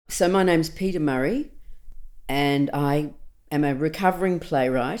So my name's Peter Murray, and I am a recovering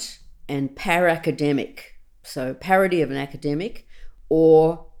playwright and para-academic, so parody of an academic,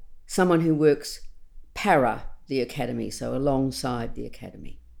 or someone who works para the academy, so alongside the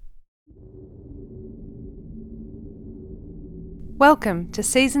academy. Welcome to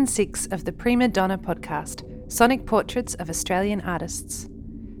Season 6 of the Prima Donna podcast, Sonic Portraits of Australian Artists.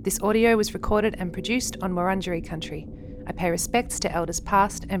 This audio was recorded and produced on Wurundjeri country. I pay respects to elders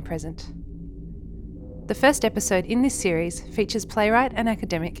past and present. The first episode in this series features playwright and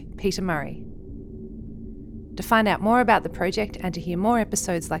academic Peter Murray. To find out more about the project and to hear more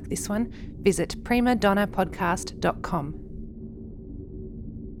episodes like this one, visit primadonnapodcast.com.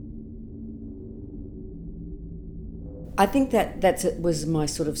 I think that was my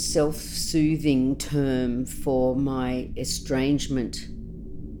sort of self-soothing term for my estrangement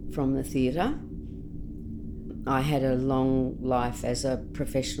from the theatre. I had a long life as a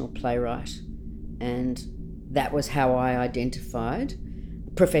professional playwright, and that was how I identified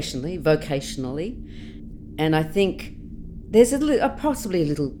professionally, vocationally. And I think there's possibly a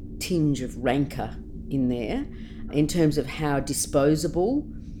little tinge of rancour in there in terms of how disposable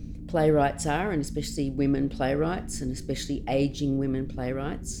playwrights are, and especially women playwrights, and especially ageing women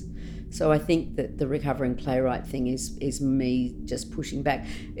playwrights. So I think that the recovering playwright thing is me just pushing back.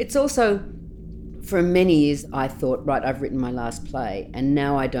 It's also, for many years, I thought, right, I've written my last play, and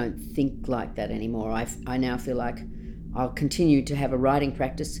now I don't think like that anymore. I now feel like I'll continue to have a writing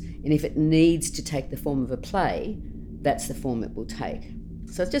practice, and if it needs to take the form of a play, that's the form it will take.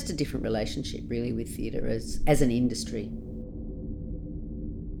 So it's just a different relationship, really, with theatre as an industry.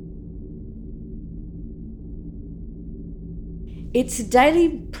 It's a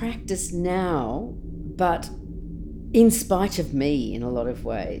daily practice now, but in spite of me in a lot of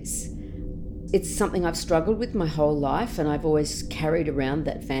ways. It's something I've struggled with my whole life, and I've always carried around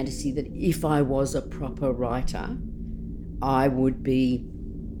that fantasy that if I was a proper writer, I would be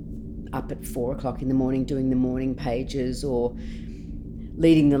up at 4 o'clock in the morning doing the morning pages, or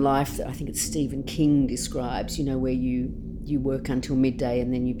leading the life that I think it's Stephen King describes, where you work until midday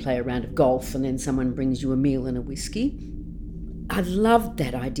and then you play a round of golf and then someone brings you a meal and a whiskey. I loved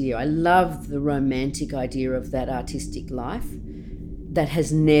that idea. I love the romantic idea of that artistic life. That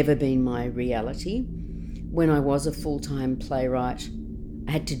has never been my reality. When I was a full-time playwright,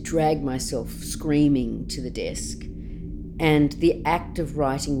 I had to drag myself screaming to the desk, and the act of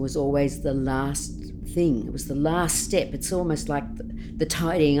writing was always the last thing. It was the last step. It's almost like the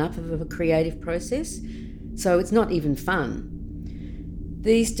tidying up of a creative process. So it's not even fun.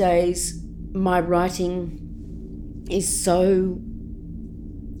 These days, my writing is so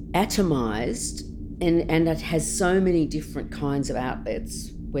atomized, and it has so many different kinds of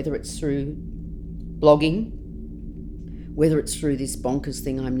outlets, whether it's through blogging, whether it's through this bonkers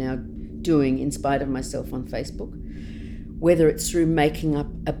thing I'm now doing in spite of myself on Facebook, whether it's through making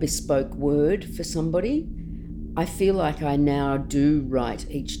up a bespoke word for somebody. I feel like I now do write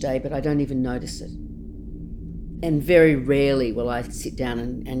each day, but I don't even notice it. And very rarely will I sit down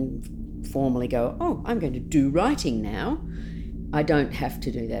and formally go, oh, I'm going to do writing now. I don't have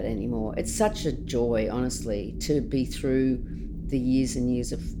to do that anymore. It's such a joy, honestly, to be through the years and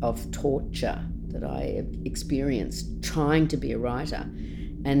years of torture that I have experienced trying to be a writer,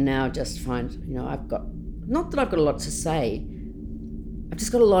 and now just find, I've got, not that I've got a lot to say, I've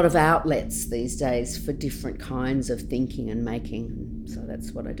just got a lot of outlets these days for different kinds of thinking and making, so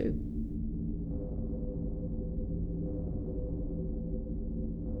that's what I do.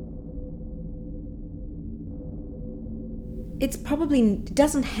 It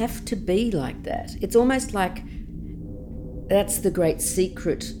doesn't have to be like that. It's almost like that's the great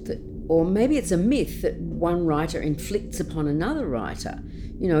secret, or maybe it's a myth that one writer inflicts upon another writer.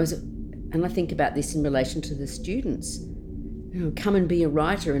 And I think about this in relation to the students. Come and be a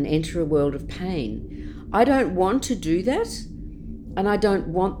writer and enter a world of pain. I don't want to do that, and I don't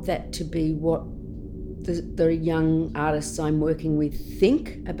want that to be what the young artists I'm working with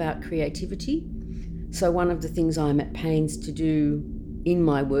think about creativity. So one of the things I'm at pains to do in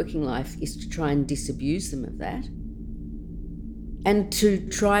my working life is to try and disabuse them of that, and to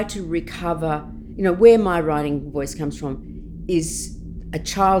try to recover, where my writing voice comes from is a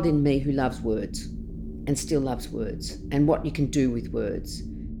child in me who loves words and still loves words, and what you can do with words.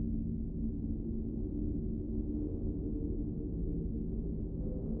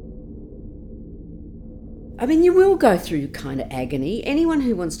 I mean, you will go through kind of agony. Anyone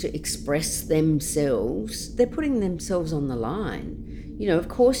who wants to express themselves, they're putting themselves on the line. Of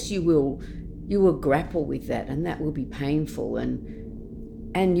course you will grapple with that, and that will be painful,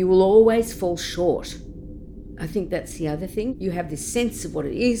 and you will always fall short I think that's the other thing. You have this sense of what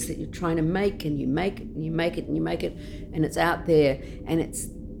it is that you're trying to make, and you make it, and you make it, and you make it, and it's out there, and it's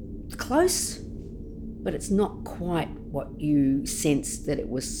close, but it's not quite what you sense that it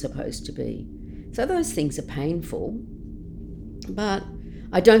was supposed to be. So those things are painful, but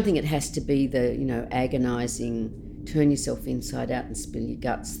I don't think it has to be the, agonising, turn yourself inside out and spill your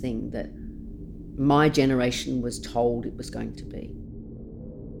guts thing that my generation was told it was going to be.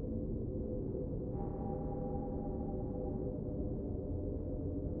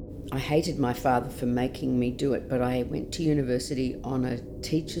 I hated my father for making me do it, but I went to university on a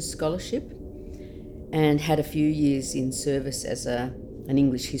teacher's scholarship and had a few years in service as an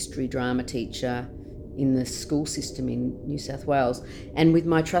English history drama teacher in the school system in New South Wales. And with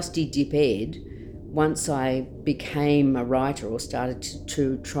my trusty Dip Ed, once I became a writer or started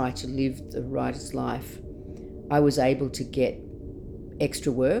to try to live the writer's life, I was able to get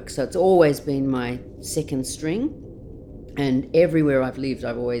extra work. So it's always been my second string. And everywhere I've lived,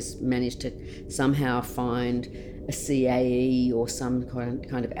 I've always managed to somehow find a CAE or some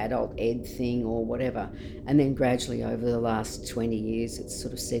kind of adult ed thing or whatever. And then gradually over the last 20 years, it's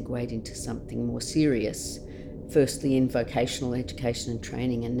sort of segued into something more serious, firstly in vocational education and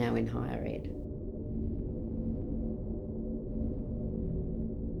training, and now in higher ed.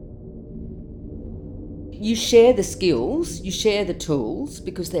 You share the skills, you share the tools,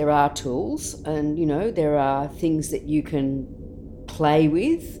 because there are tools, and there are things that you can play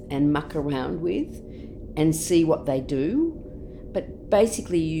with and muck around with and see what they do. But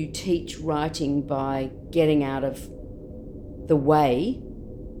basically you teach writing by getting out of the way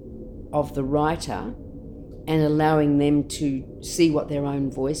of the writer and allowing them to see what their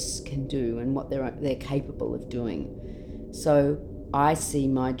own voice can do and what they're capable of doing. So I see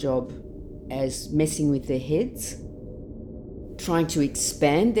my job as messing with their heads, trying to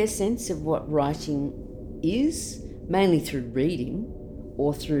expand their sense of what writing is, mainly through reading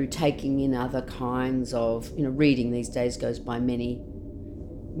or through taking in other kinds of, reading these days goes by many,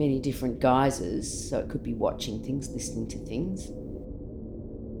 many different guises. So it could be watching things, listening to things.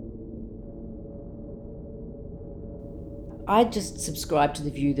 I just subscribe to the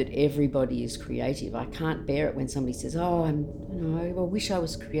view that everybody is creative. I can't bear it when somebody says, I wish I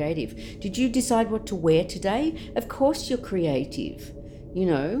was creative. Did you decide what to wear today? Of course you're creative,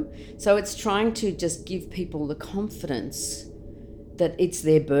 So it's trying to just give people the confidence that it's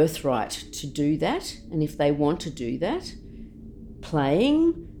their birthright to do that. And if they want to do that,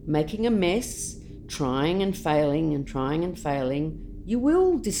 playing, making a mess, trying and failing, you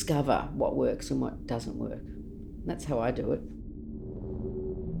will discover what works and what doesn't work. That's how I do it.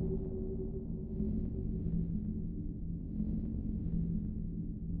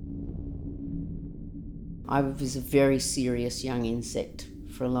 I was a very serious young insect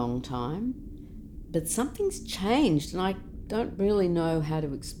for a long time, but something's changed and I don't really know how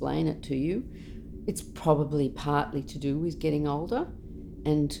to explain it to you. It's probably partly to do with getting older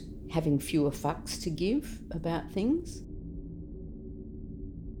and having fewer fucks to give about things.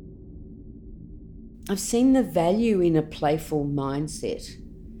 I've seen the value in a playful mindset.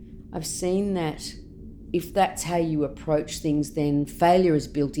 I've seen that if that's how you approach things, then failure is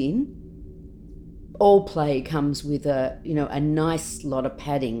built in. All play comes with a nice lot of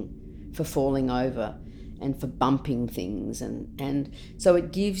padding for falling over and for bumping things. And so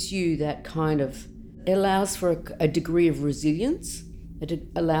it gives you that it allows for a degree of resilience. It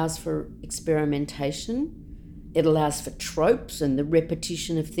allows for experimentation. It allows for tropes and the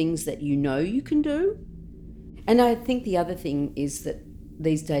repetition of things that you can do. And I think the other thing is that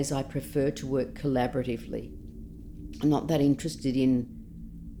these days I prefer to work collaboratively. I'm not that interested in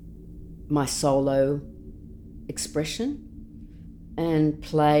my solo expression, and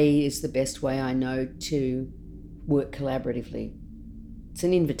play is the best way I know to work collaboratively. It's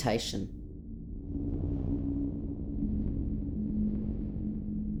an invitation.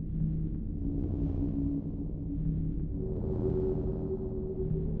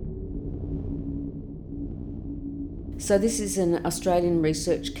 So this is an Australian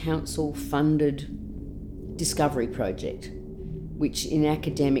Research Council funded discovery project, which in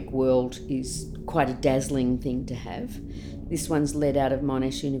academic world is quite a dazzling thing to have. This one's led out of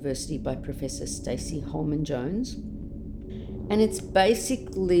Monash University by Professor Stacey Holman-Jones. And it's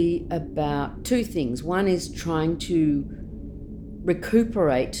basically about two things. One is trying to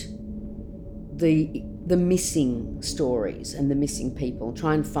recuperate the missing stories and the missing people,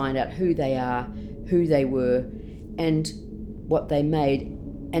 try and find out who they are, who they were, and what they made,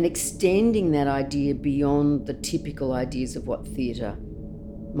 and extending that idea beyond the typical ideas of what theatre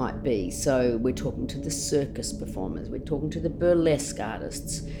might be. So we're talking to the circus performers, we're talking to the burlesque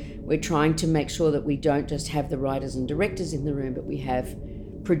artists, we're trying to make sure that we don't just have the writers and directors in the room, but we have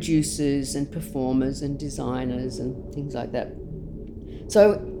producers and performers and designers and things like that.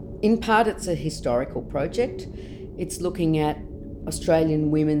 So in part it's a historical project. It's looking at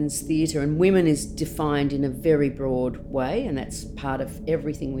Australian women's theatre, and women is defined in a very broad way, and that's part of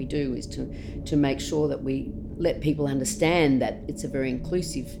everything we do, is to make sure that we let people understand that it's a very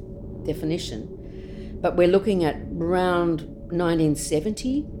inclusive definition. But we're looking at around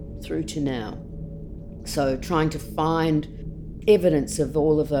 1970 through to now. So trying to find evidence of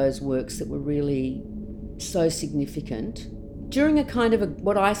all of those works that were really so significant during a kind of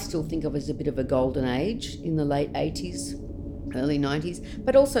what I still think of as a bit of a golden age in the late 80s, early 90s,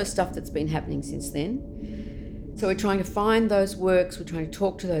 but also stuff that's been happening since then. So we're trying to find those works, we're trying to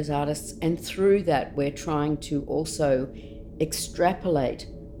talk to those artists, and through that we're trying to also extrapolate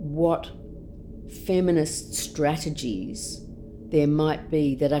what feminist strategies there might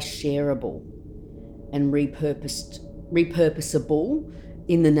be that are shareable and repurposable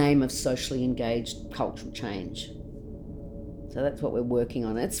in the name of socially engaged cultural change. So that's what we're working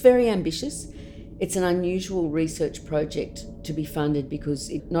on. It's very ambitious. It's an unusual research project to be funded because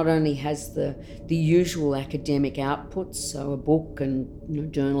it not only has the usual academic outputs, so a book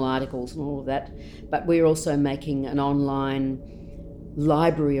and journal articles and all of that, but we're also making an online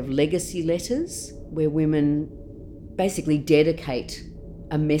library of legacy letters where women basically dedicate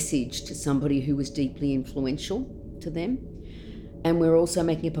a message to somebody who was deeply influential to them. And we're also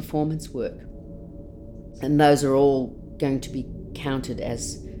making a performance work. And those are all going to be counted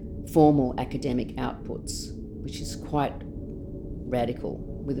as formal academic outputs, which is quite radical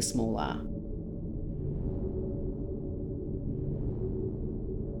with a small r.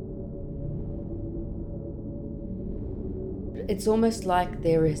 It's almost like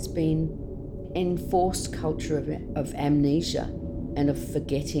there has been enforced culture of amnesia and of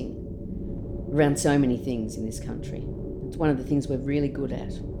forgetting around so many things in this country. It's one of the things we're really good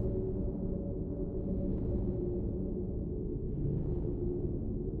at.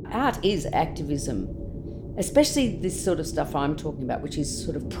 Art is activism, especially this sort of stuff I'm talking about, which is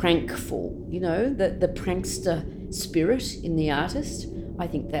sort of prankful, the prankster spirit in the artist. I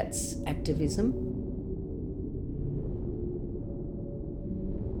think that's activism.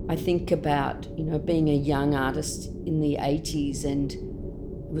 I think about, being a young artist in the 80s, and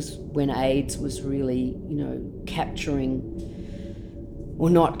it was when AIDS was really, capturing or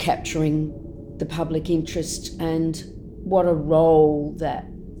not capturing the public interest, and what a role that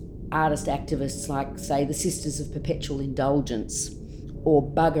artist activists like, say, the Sisters of Perpetual Indulgence or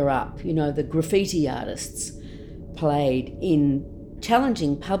Bugger Up, the graffiti artists played in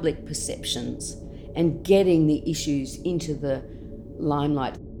challenging public perceptions and getting the issues into the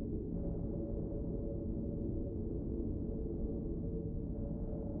limelight.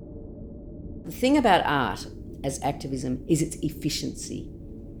 The thing about art as activism is its efficiency.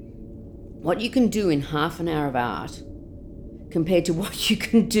 What you can do in half an hour of art compared to what you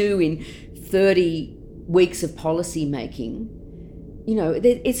can do in 30 weeks of policy making,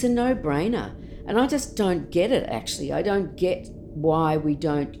 it's a no-brainer. And I just don't get it, actually. I don't get why we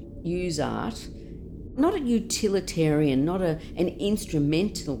don't use art, not a utilitarian, not an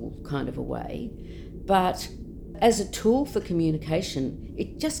instrumental kind of a way, but as a tool for communication.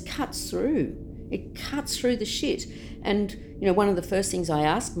 It just cuts through. It cuts through the shit. And, one of the first things I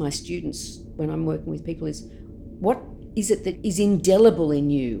ask my students when I'm working with people is, what is it that is indelible in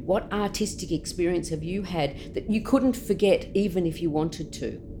you? What artistic experience have you had that you couldn't forget even if you wanted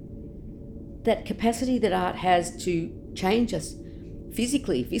to? That capacity that art has to change us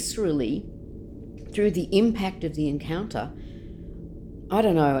physically, viscerally, through the impact of the encounter, I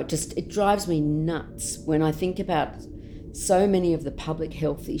don't know, it drives me nuts when I think about so many of the public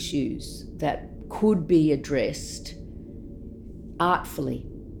health issues that could be addressed artfully.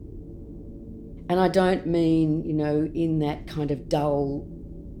 And I don't mean, in that kind of dull,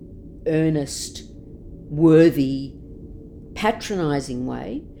 earnest, worthy, patronising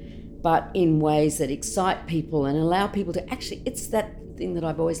way, but in ways that excite people and allow people to actually, it's that thing that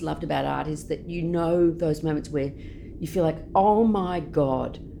I've always loved about art, is that those moments where you feel like, oh my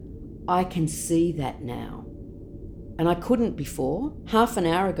God, I can see that now. And I couldn't before. Half an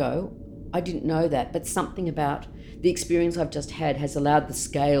hour ago, I didn't know that, but something about the experience I've just had has allowed the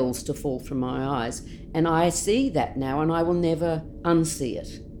scales to fall from my eyes. And I see that now, and I will never unsee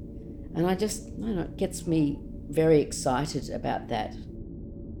it. And it gets me very excited about that.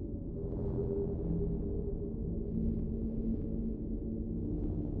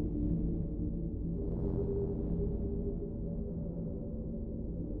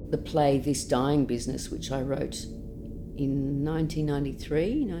 The play This Dying Business, which I wrote in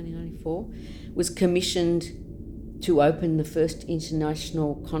 1994, was commissioned to open the first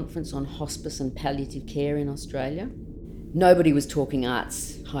international conference on hospice and palliative care in Australia. Nobody was talking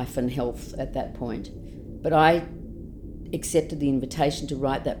arts-health at that point, but I accepted the invitation to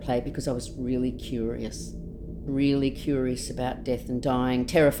write that play because I was really curious about death and dying,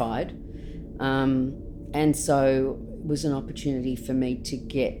 terrified. And so it was an opportunity for me to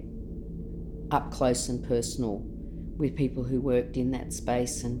get up close and personal with people who worked in that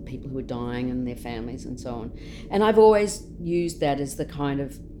space and people who were dying and their families and so on. And I've always used that as the kind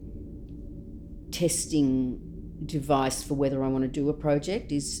of testing device for whether I want to do a project.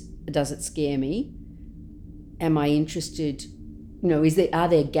 Does it scare me? Am I interested? Are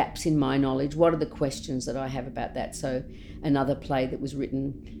there gaps in my knowledge? What are the questions that I have about that? So another play that was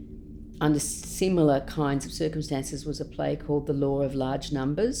written under similar kinds of circumstances was a play called The Law of Large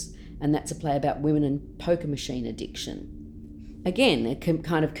Numbers, and that's a play about women and poker machine addiction. Again, a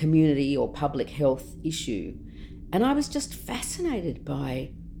kind of community or public health issue. And I was just fascinated by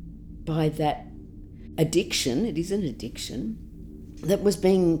that addiction. It is an addiction that was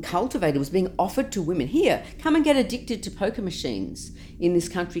being cultivated, was being offered to women. Here, come and get addicted to poker machines in this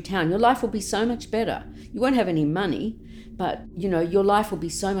country town. Your life will be so much better. You won't have any money, but your life will be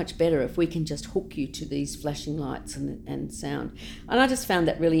so much better if we can just hook you to these flashing lights and sound. And I just found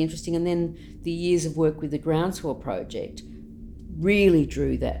that really interesting. And then the years of work with the Groundswell Project really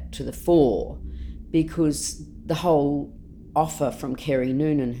drew that to the fore, because the whole offer from Kerry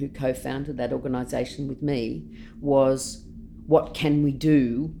Noonan, who co-founded that organisation with me, was, what can we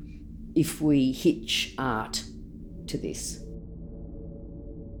do if we hitch art to this?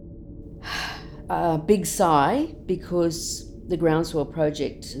 A big sigh, because the Groundswell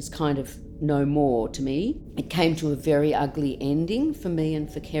Project is kind of no more to me. It came to a very ugly ending for me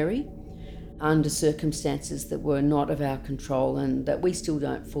and for Kerry, under circumstances that were not of our control and that we still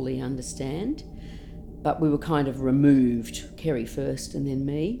don't fully understand. But we were kind of removed, Kerry first and then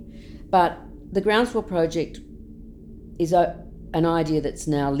me. But the Groundswell Project is an idea that's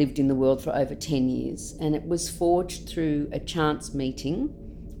now lived in the world for over 10 years, and it was forged through a chance meeting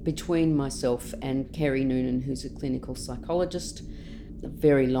between myself and Kerry Noonan, who's a clinical psychologist. A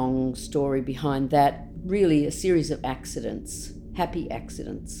very long story behind that, really a series of accidents, happy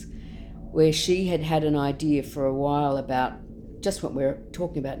accidents, where she had an idea for a while about just what we're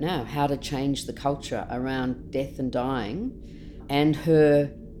talking about now, how to change the culture around death and dying. And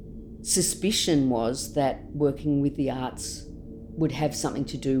her suspicion was that working with the arts would have something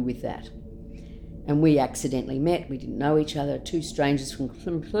to do with that. And we accidentally met. We didn't know each other, two strangers from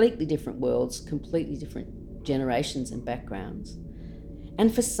completely different worlds, completely different generations and backgrounds.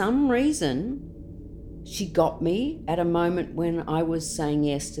 And for some reason, she got me at a moment when I was saying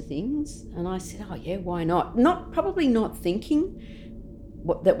yes to things. And I said, oh yeah, why not? Probably not thinking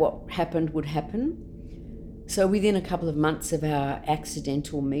that what happened would happen. So within a couple of months of our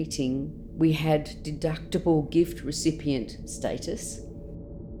accidental meeting, we had deductible gift recipient status,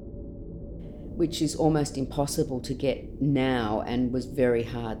 which is almost impossible to get now and was very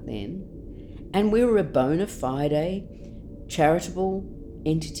hard then. And we were a bona fide charitable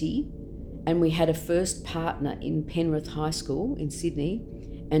entity, and we had a first partner in Penrith High School in Sydney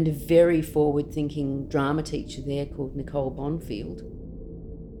and a very forward-thinking drama teacher there called Nicole Bonfield.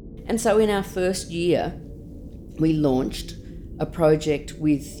 And so in our first year, we launched a project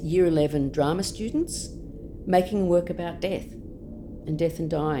with Year 11 drama students making work about death and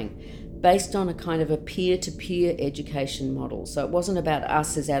dying, based on a kind of a peer-to-peer education model. So it wasn't about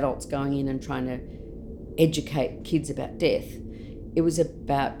us as adults going in and trying to educate kids about death. It was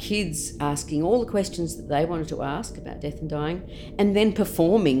about kids asking all the questions that they wanted to ask about death and dying, and then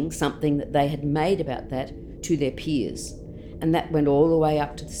performing something that they had made about that to their peers. And that went all the way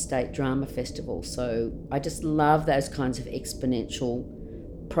up to the State Drama Festival. So I just love those kinds of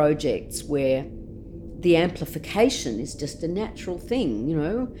exponential projects where the amplification is just a natural thing,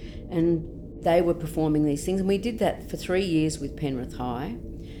 and they were performing these things. And we did that for 3 years with Penrith High.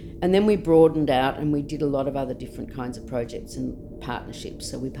 And then we broadened out and we did a lot of other different kinds of projects and partnerships.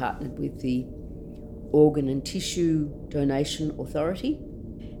 So we partnered with the Organ and Tissue Donation Authority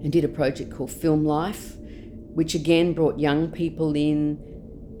and did a project called Film Life, which again brought young people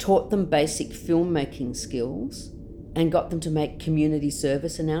in, taught them basic filmmaking skills, and got them to make community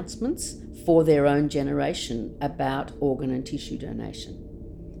service announcements for their own generation about organ and tissue donation.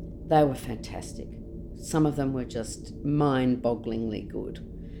 They were fantastic. Some of them were just mind-bogglingly good.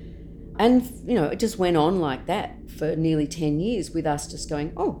 And, it just went on like that for nearly 10 years with us just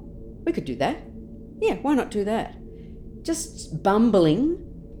going, oh, we could do that. Yeah, why not do that? Just bumbling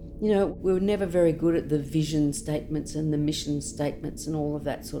You know, we were never very good at the vision statements and the mission statements and all of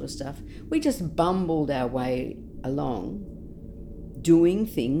that sort of stuff. We just bumbled our way along, doing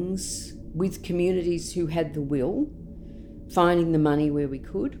things with communities who had the will, finding the money where we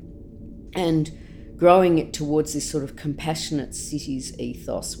could, and growing it towards this sort of compassionate cities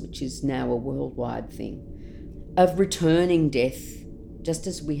ethos, which is now a worldwide thing, of returning death, just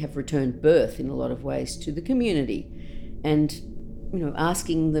as we have returned birth in a lot of ways, to the community. And, you know,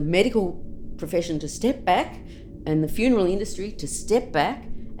 asking the medical profession to step back and the funeral industry to step back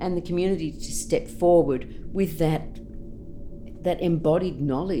and the community to step forward with that embodied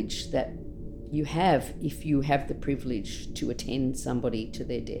knowledge that you have if you have the privilege to attend somebody to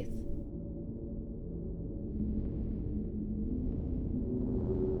their death.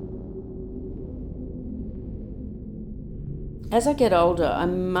 As I get older,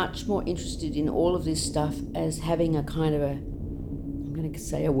 I'm much more interested in all of this stuff as having a kind of I'm going to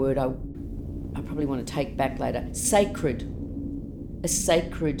say a word I probably want to take back later, a sacred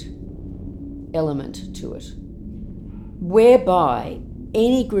element to it, whereby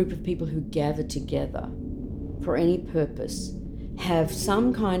any group of people who gather together for any purpose have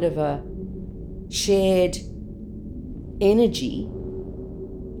some kind of a shared energy.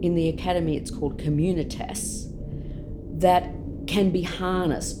 In the academy it's called communitas, that can be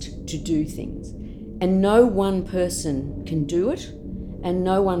harnessed to do things. And no one person can do it, and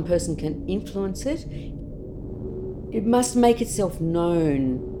no one person can influence it. It must make itself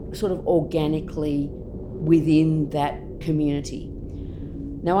known sort of organically within that community.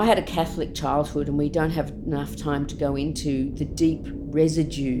 Now, I had a Catholic childhood, and we don't have enough time to go into the deep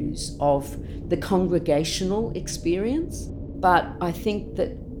residues of the congregational experience, but I think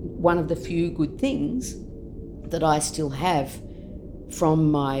that one of the few good things that I still have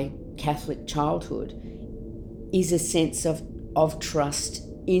from my Catholic childhood is a sense of trust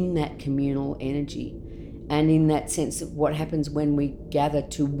in that communal energy, and in that sense of what happens when we gather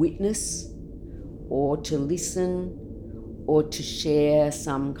to witness or to listen or to share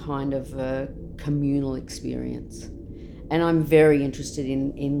some kind of a communal experience. And I'm very interested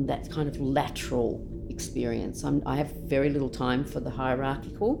in that kind of lateral experience. I have very little time for the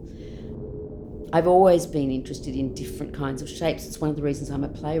hierarchical. I've always been interested in different kinds of shapes. It's one of the reasons I'm a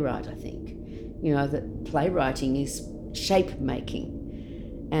playwright, I think. You know, that playwriting is shape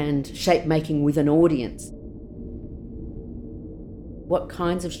making, and shape making with an audience. What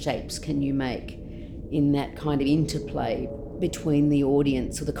kinds of shapes can you make in that kind of interplay between the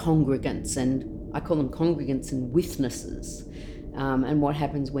audience or the congregants, and I call them congregants and witnesses, and what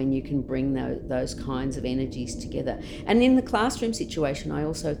happens when you can bring those kinds of energies together. And in the classroom situation, I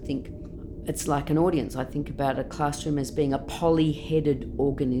also think it's like an audience. I think about a classroom as being a poly-headed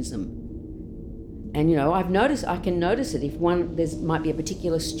organism. And, you know, I can notice it if there might be a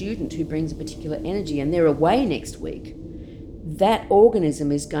particular student who brings a particular energy and they're away next week. That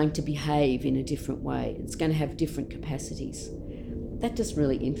organism is going to behave in a different way. It's going to have different capacities. That just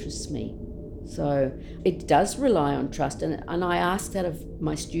really interests me. So it does rely on trust. And I ask that of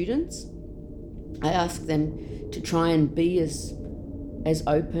my students. I ask them to try and be as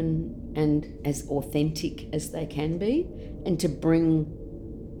open and as authentic as they can be, and to bring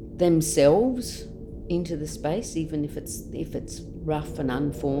themselves into the space, even if it's rough and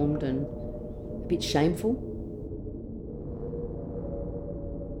unformed and a bit shameful.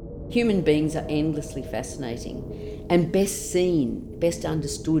 Human beings are endlessly fascinating and best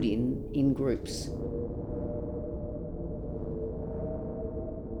understood in groups.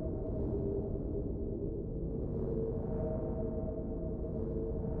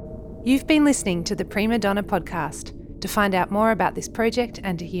 You've been listening to the Prima Donna podcast. To find out more about this project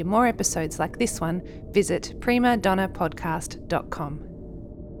and to hear more episodes like this one, visit primadonnapodcast.com.